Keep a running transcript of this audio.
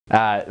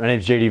My name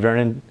is JD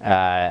Vernon.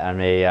 I'm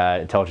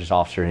a intelligence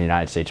officer in the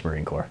United States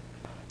Marine Corps.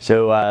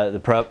 So the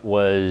prep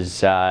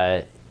was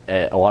a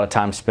lot of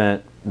time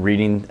spent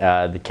reading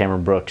the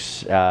Cameron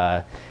Brooks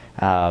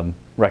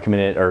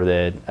recommended or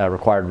the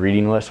required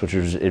reading list, which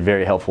was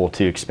very helpful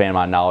to expand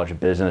my knowledge of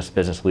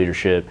business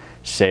leadership,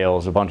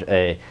 sales, a bunch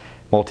of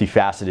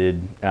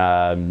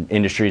multifaceted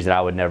industries that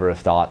I would never have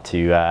thought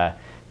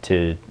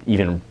to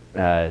even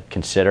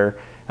consider.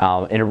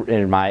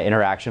 In my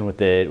interaction with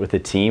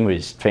the team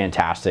was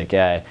fantastic.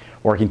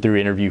 Working through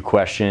interview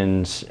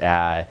questions,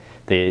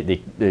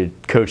 the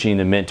coaching,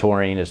 the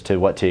mentoring as to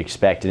what to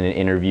expect in an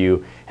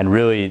interview, and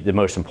really the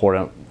most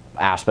important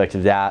aspect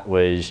of that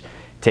was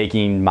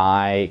taking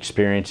my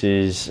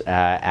experiences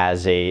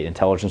as a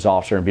intelligence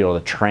officer and be able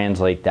to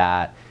translate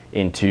that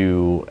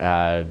into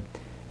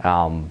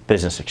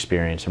business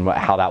experience and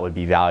how that would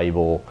be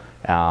valuable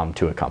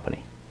to a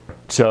company.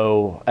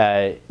 So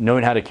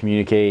knowing how to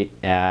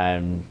communicate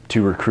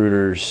to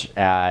recruiters,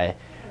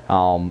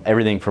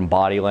 everything from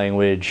body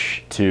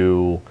language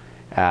to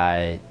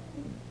tone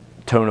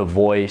of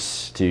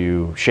voice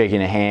to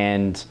shaking a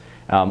hand,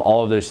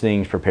 all of those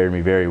things prepared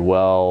me very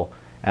well.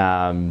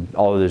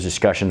 All of those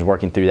discussions,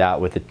 working through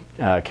that with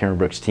the Cameron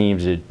Brooks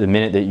teams, the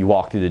minute that you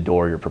walk through the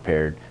door, you're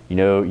prepared. You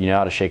know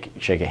how to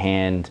shake a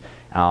hand.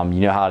 You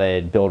know how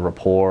to build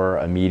rapport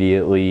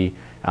immediately,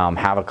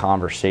 have a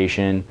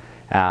conversation.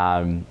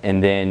 And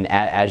then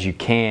as you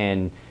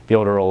can, be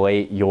able to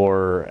relate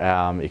your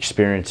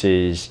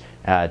experiences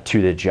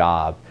to the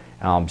job.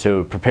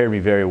 So it prepared me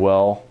very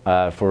well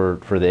for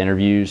the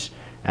interviews,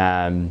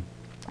 and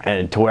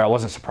to where I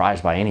wasn't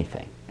surprised by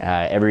anything.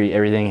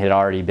 Everything had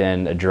already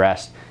been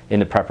addressed in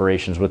the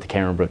preparations with the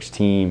Cameron Brooks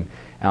team,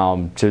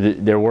 so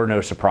there were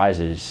no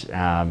surprises.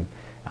 And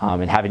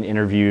having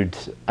interviewed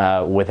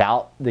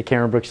without the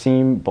Cameron Brooks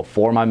team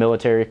before my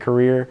military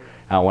career,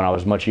 when I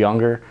was much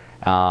younger,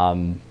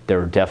 there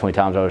were definitely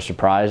times I was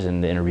surprised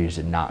and the interviews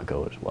did not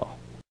go as well.